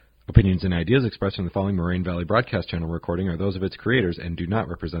Opinions and ideas expressed in the following Moraine Valley Broadcast Channel recording are those of its creators and do not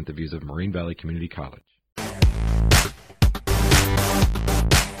represent the views of Moraine Valley Community College.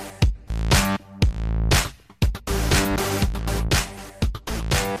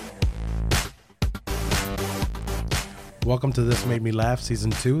 Welcome to This Made Me Laugh Season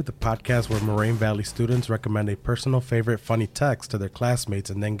 2, the podcast where Moraine Valley students recommend a personal favorite funny text to their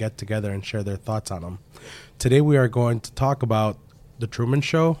classmates and then get together and share their thoughts on them. Today we are going to talk about The Truman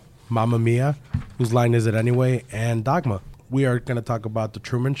Show, Mamma Mia, Whose Line Is It Anyway, and Dogma. We are going to talk about The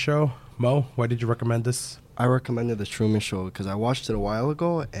Truman Show. Mo, why did you recommend this? I recommended The Truman Show because I watched it a while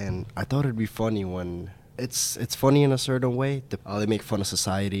ago and I thought it'd be funny when it's funny in a certain way. They make fun of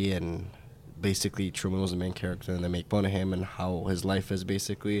society and basically Truman was the main character and they make fun of him and how his life is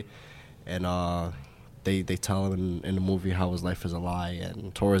basically. And they tell him in the movie how his life is a lie,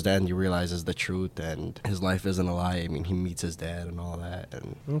 and towards the end he realizes the truth and his life isn't a lie. I mean, he meets his dad and all that.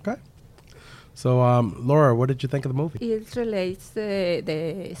 And Okay. So, Laura, what did you think of the movie? It relates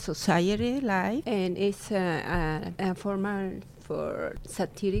the society life, and it's a format for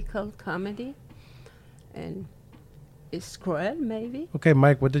satirical comedy, and it's cruel, maybe. Okay,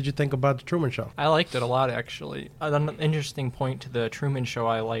 Mike, what did you think about The Truman Show? I liked it a lot, actually. An interesting point to The Truman Show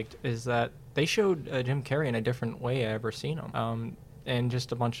I liked is that they showed Jim Carrey in a different way I ever seen him. And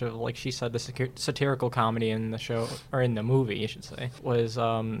just a bunch of, like she said, the satirical comedy in the show, or in the movie, I should say, was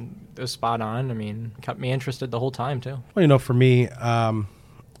spot on. I mean, kept me interested the whole time, too. Well, for me,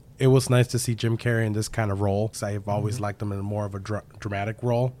 it was nice to see Jim Carrey in this kind of role, because I've always liked him in more of a dramatic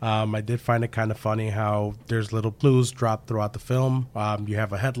role. I did find it kind of funny how there's little clues dropped throughout the film. You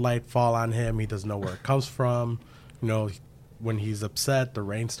have a headlight fall on him. He doesn't know where it comes from. When he's upset, the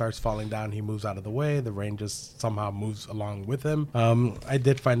rain starts falling down. He moves out of the way. The rain just somehow moves along with him. I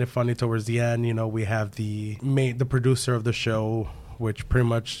did find it funny towards the end. We have the producer of the show, which pretty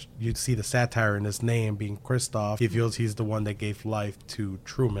much you'd see the satire in his name being Christoph. He feels he's the one that gave life to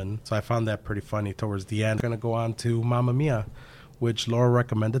Truman. So I found that pretty funny towards the end. I'm going to go on to Mamma Mia, which Laura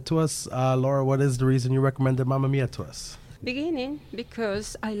recommended to us. Laura, what is the reason you recommended Mamma Mia to us? Beginning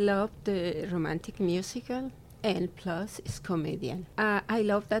because I love the romantic musical, and plus it's comedian. I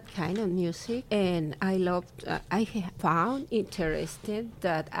love that kind of music, and I found interesting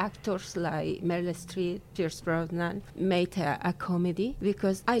that actors like Meryl Streep, Pierce Brosnan made a comedy,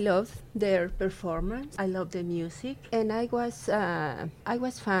 because I love their performance. I love the music, and I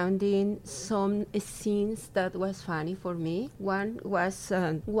was finding some scenes that was funny for me. One was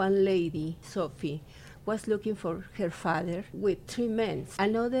one lady, Sophie, was looking for her father with 3 men.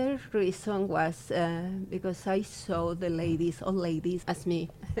 Another reason was because I saw the old ladies as me,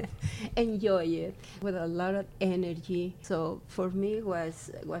 enjoy it with a lot of energy. So for me it was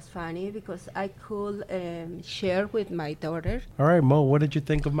funny because I could share with my daughter. All right, Mo, what did you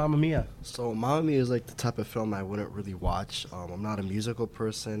think of Mamma Mia? so Mamma Mia is like the type of film I wouldn't really watch. I'm not a musical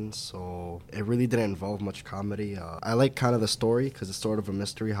person, so it really didn't involve much comedy. I like kind of the story because it's sort of a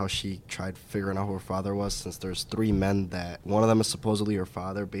mystery how she tried figuring out who her father was, since there's 3 men that one of them is supposedly her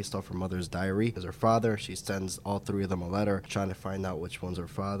father based off her mother's diary is her father. She sends all 3 of them a letter trying to find out which one's her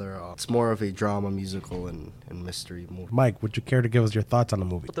father. It's more of a drama, musical, and mystery movie. Mike, would you care to give us your thoughts on the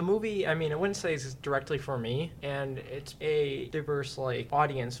movie? The movie, I mean, I wouldn't say it's directly for me, and it's a diverse,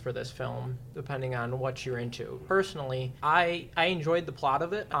 audience for this film, depending on what you're into. Personally, I enjoyed the plot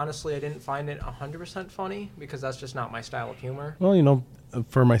of it. Honestly, I didn't find it 100% funny, because that's just not my style of humor. Well,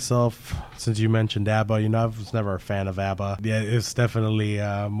 for myself, since you mentioned ABBA, I was never a fan of ABBA. Yeah, it's definitely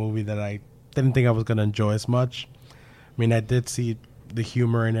a movie that I didn't think I was going to enjoy as much. I mean, I did see the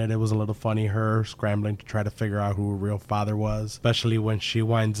humor in it. It was a little funny, her scrambling to try to figure out who her real father was, especially when she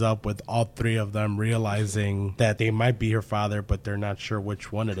winds up with all 3 of them realizing that they might be her father, but they're not sure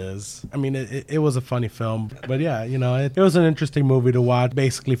which one it is. I mean, it was a funny film, but yeah, it was an interesting movie to watch,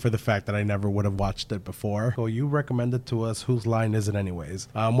 basically for the fact that I never would have watched it before. So you recommended to us Whose Line Is It Anyways?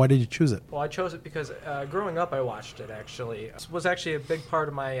 Why did you choose it? Well, I chose it because growing up, I watched it, actually. It was actually a big part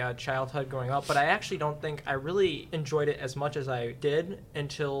of my childhood growing up, but I actually don't think I really enjoyed it as much as I did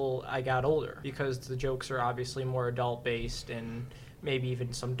until I got older, because the jokes are obviously more adult-based and maybe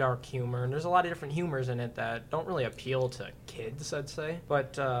even some dark humor, and there's a lot of different humors in it that don't really appeal to kids, I'd say.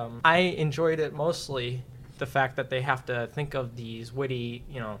 But I enjoyed it mostly the fact that they have to think of these witty,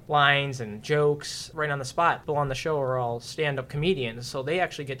 lines and jokes right on the spot. People on the show are all stand-up comedians, so they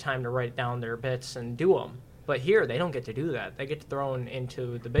actually get time to write down their bits and do them. But here, they don't get to do that. They get thrown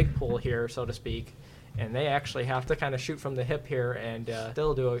into the big pool here, so to speak, and they actually have to kind of shoot from the hip here, and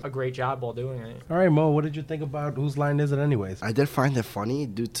they'll do a great job while doing it. All right, Mo, what did you think about Whose Line Is It Anyways? I did find it funny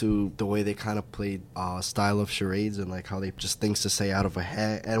due to the way they kind of played style of charades and like how they just things to say out of a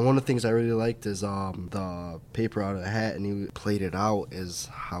hat. And one of the things I really liked is the paper out of the hat, and he played it out is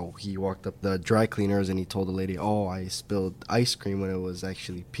how he walked up the dry cleaners and he told the lady, "Oh, I spilled ice cream when it was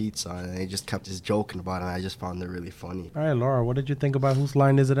actually pizza," and he just kept just joking about it. And I just found it really funny. All right, Laura, what did you think about Whose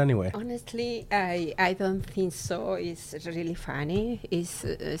Line Is It Anyway? Honestly, I don't think so. It's really funny. It's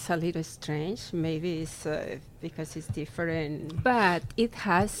a little strange. Maybe it's because it's different. But it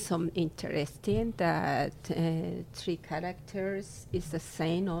has some interesting that 3 characters is the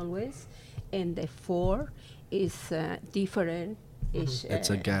same always, and the 4 is different. It's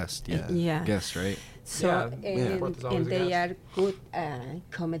a guest, yeah. Guest, right? So, and they are good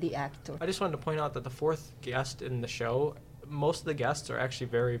comedy actors. I just wanted to point out that the 4th guest in the show, most of the guests are actually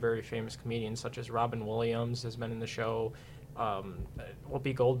very, very famous comedians, such as Robin Williams has been in the show.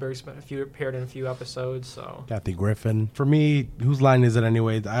 Whoopi Goldberg's appeared in a few episodes. So Kathy Griffin. For me, Whose Line Is It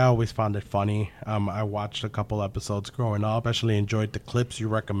Anyway? I always found it funny. I watched a couple episodes growing up. Especially enjoyed the clips you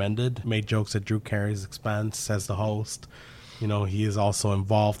recommended. Made jokes at Drew Carey's expense as the host. You know, he is also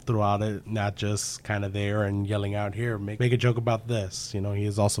involved throughout it, not just kind of there and yelling out here, make a joke about this. You know, he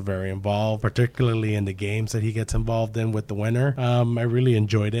is also very involved, particularly in the games that he gets involved in with the winner. I really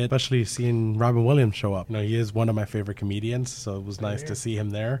enjoyed it, especially seeing Robin Williams show up. You know, he is one of my favorite comedians, so it was nice to see him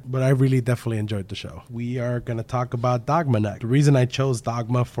there. But I really definitely enjoyed the show. We are going to talk about Dogma next. The reason I chose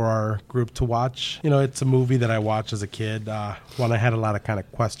Dogma for our group to watch, you know, it's a movie that I watched as a kid. When I had a lot of kind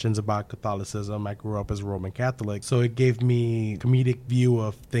of questions about Catholicism, I grew up as a Roman Catholic, so it gave me comedic view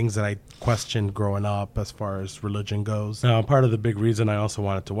of things that I questioned growing up as far as religion goes. Now, part of the big reason I also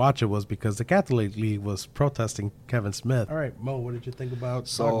wanted to watch it was because the Catholic League was protesting Kevin Smith. All right, Mo, what did you think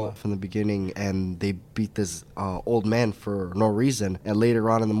about Dogma? From the beginning, and they beat this old man for no reason, and later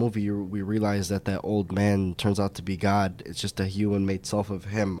on in the movie we realize that old man turns out to be God. It's just a human-made self of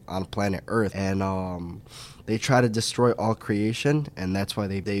him on planet Earth, and they try to destroy all creation, and that's why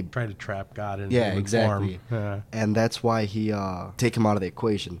they try to trap God in human form. And that's why he take him out of the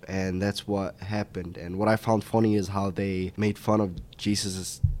equation, and that's what happened. And what I found funny is how they made fun of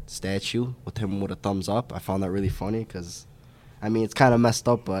Jesus' statue with him with a thumbs up. I found that really funny because, I mean, it's kind of messed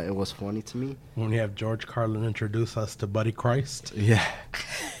up, but it was funny to me. When you have George Carlin introduce us to Buddy Christ. Yeah.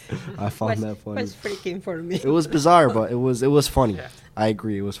 I found that funny. It was freaking for me. It was bizarre, but it was funny. Yeah. I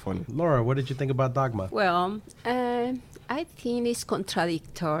agree, it was funny. Laura, what did you think about Dogma? Well, I think it's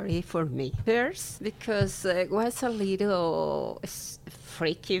contradictory for me. First, because it was a little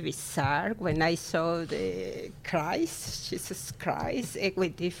freaky, bizarre when I saw the Christ, Jesus Christ,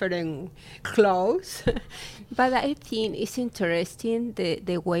 with different clothes. But I think it's interesting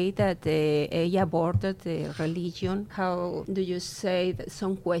the way that ella aborded the religion. How do you say that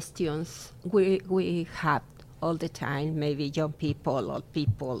some questions we have all the time, maybe young people, old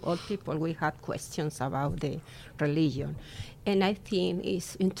people, we have questions about the religion. And I think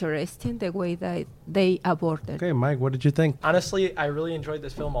it's interesting the way that they aborded. Okay, Mike, what did you think? Honestly, I really enjoyed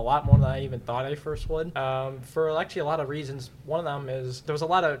this film a lot more than I even thought I first would. For actually a lot of reasons. One of them is there was a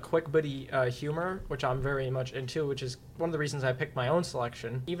lot of quick, witty humor, which I'm very much into, which is one of the reasons I picked my own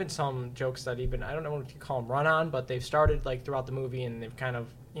selection. Even some jokes that I don't know if you call them run-on, but they've started like throughout the movie and they've kind of,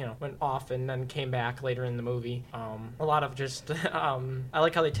 you know, went off and then came back later in the movie. A lot of just, I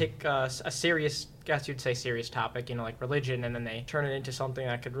like how they take a serious, guess you'd say serious topic, you know, like religion, and then they turn it into something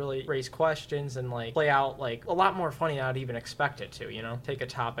that could really raise questions and like play out like a lot more funny than I'd even expect it to, you know, take a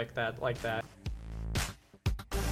topic that like that.